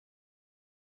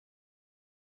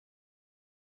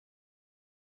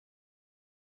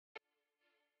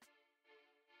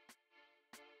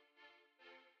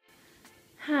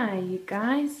Hi you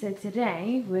guys, so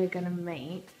today we're going to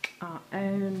make our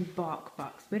own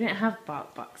Barkbox. We don't have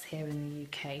Barkbox here in the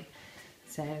UK,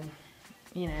 so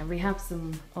you know, we have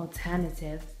some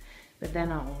alternatives, but they're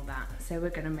not all that, so we're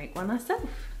going to make one ourselves.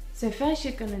 So first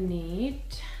you're going to need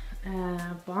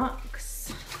a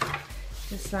box,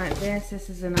 just like this. This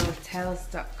is an old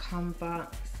Tails.com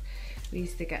box. We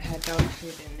used to get her dog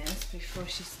food in this before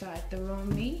she started the raw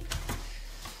meat.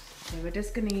 So we're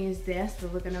just going to use this,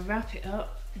 but we're going to wrap it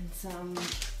up in some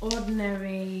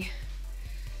ordinary,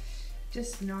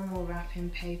 just normal wrapping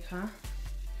paper,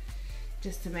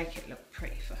 just to make it look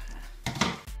pretty for her.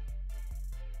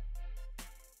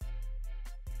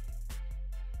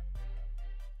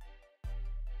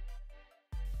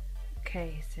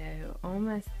 Okay, so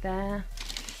almost there.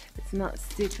 It's not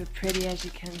super pretty as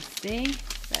you can see,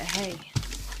 but hey,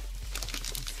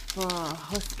 for a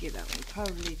Husky that will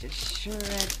probably just shred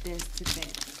this to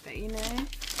bits, but you know,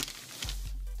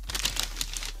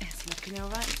 it's looking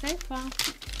alright so far.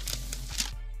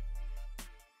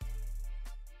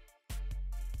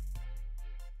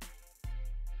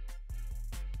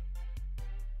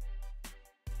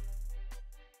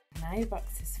 Now your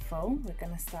box is full. We're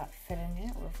going to start filling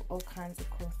it with all kinds of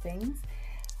cool things.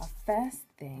 Our first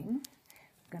thing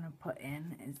we're going to put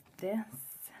in is this.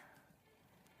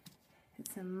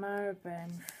 It's a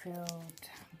marrowbone filled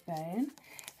bone.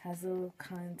 Has all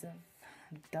kinds of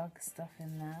dog stuff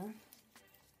in there.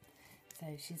 So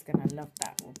she's going to love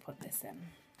that. We'll put this in.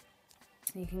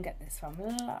 You can get this from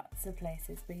lots of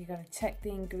places, but you got to check the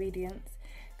ingredients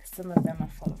because some of them are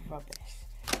full of rubbish.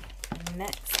 The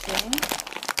next thing,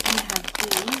 we have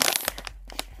these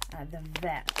at the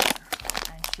vet,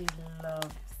 and she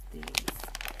loves these.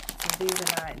 So these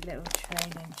are like little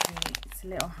training treats,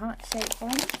 little heart-shaped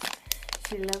ones.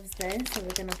 She loves those, so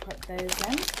we're going to put those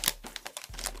in.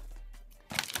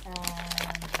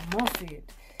 And more food.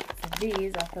 So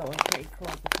these I thought were pretty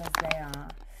cool because they are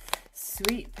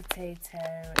sweet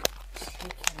potato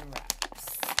chicken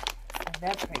wraps. So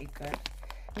they're pretty good.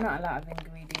 Not a lot of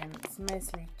ingredients,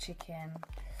 mostly chicken,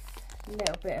 a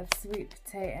little bit of sweet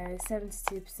potato,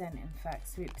 72% in fact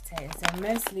sweet potato. So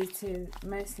mostly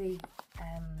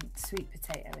sweet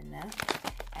potato in there.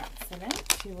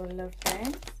 Excellent. She will love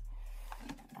those.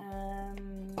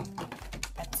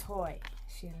 A toy.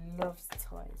 She loves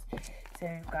toys. So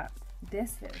we've got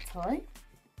this little toy.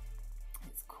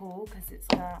 It's cool because it's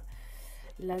got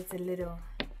loads of little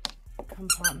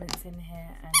compartments in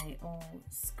here and they all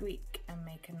squeak and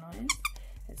make a noise.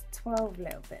 There's 12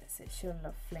 little bits, so she'll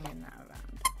love flinging that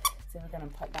around. So we're going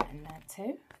to put that in there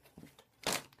too.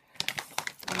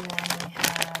 And then we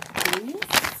have these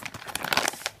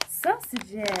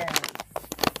sausages.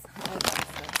 Oh,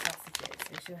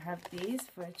 so she'll have these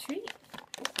for a treat.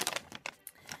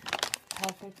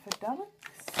 Perfect for dogs.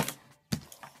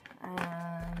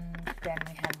 And then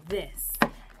we have this.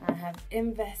 I have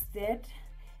invested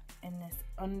in this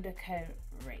undercoat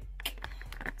rake.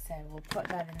 So we'll put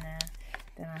that in there.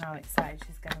 Don't know how excited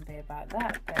she's going to be about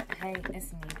that, but hey,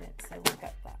 it's needed, so we'll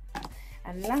get that.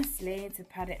 And lastly, to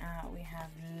pad it out, we have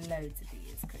loads of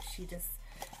these because she just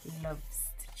loves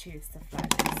to chew stuff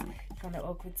like this. Kind of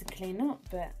awkward to clean up,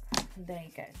 but there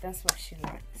you go. That's what she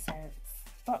likes. So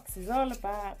this box is all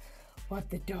about what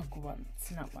the dog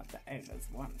wants, not what the owners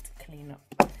want to clean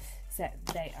up. So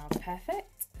they are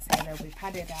perfect. So they'll be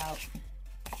padded out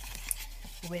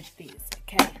with these.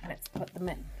 Okay, let's put them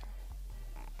in.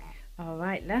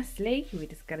 Alright, lastly, we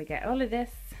just got to get all of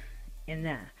this in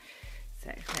there. So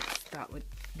let's start with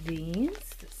these,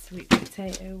 the sweet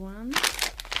potato ones.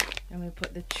 And we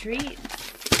put the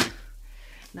treats.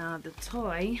 Now the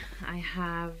toy I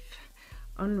have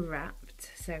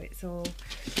unwrapped, so it's all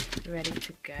ready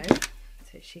to go.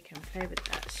 So she can play with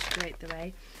that straight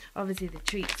away. Obviously the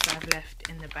treats I've left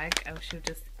in the bag, else she'll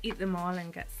just eat them all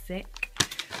and get sick.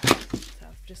 So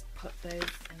I've just put those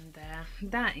in there.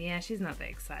 That, yeah, she's not that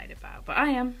excited about, but I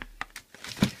am.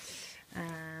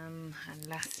 And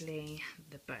lastly,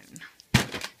 the bone.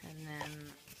 And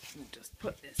then we'll just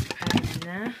put this pan in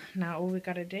there. Now all we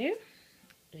got to do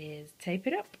is tape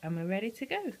it up and we're ready to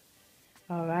go.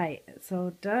 Alright, it's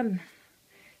all done.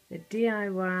 The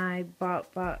DIY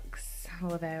Barkbox,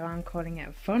 although I'm calling it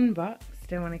a Funbox,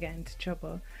 don't want to get into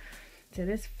trouble. So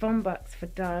this Funbox for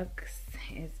dogs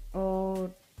is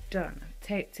all done. I've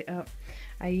taped it up.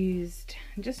 I used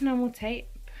just normal tape,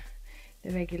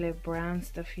 the regular brown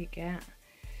stuff you get,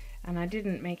 and I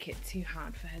didn't make it too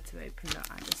hard for her to open up.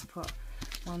 I just put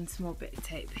one small bit of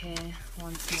tape here,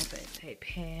 one small bit of tape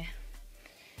here,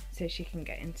 so she can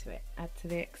get into it. Add to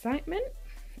the excitement.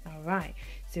 Alright,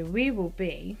 so we will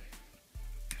be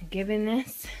giving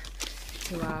this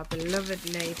to our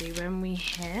beloved lady when we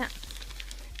hit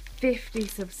 50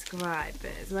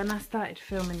 subscribers. When I started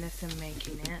filming this and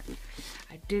making it,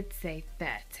 I did say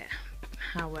 30.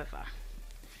 However,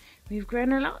 we've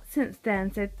grown a lot since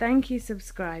then, so thank you,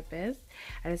 subscribers.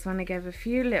 I just want to give a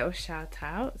few little shout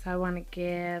outs. I want to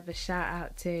give a shout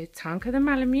out to Tonka the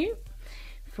Malamute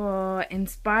for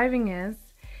inspiring us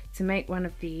to make one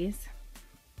of these,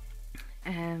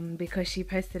 because she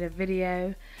posted a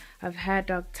video of her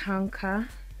dog Tonka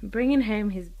bringing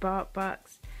home his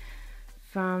Barkbox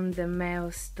from the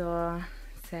mail store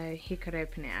so he could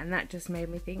open it, and that just made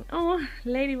me think, oh,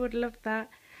 lady would love that.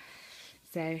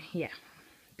 So yeah,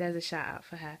 there's a shout out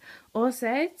for her.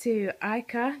 Also to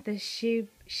Aika the Shiba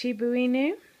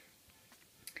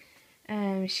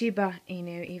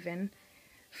Inu even,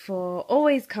 for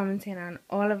always commenting on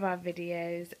all of our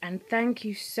videos, and thank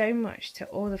you so much to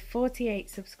all the 48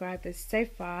 subscribers so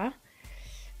far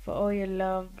for all your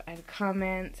love and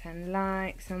comments and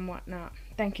likes and whatnot.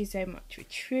 Thank you so much. We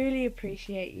truly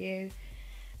appreciate you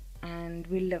and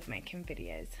we love making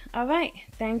videos. Alright,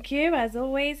 thank you as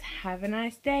always. Have a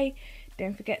nice day.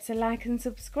 Don't forget to like and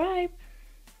subscribe.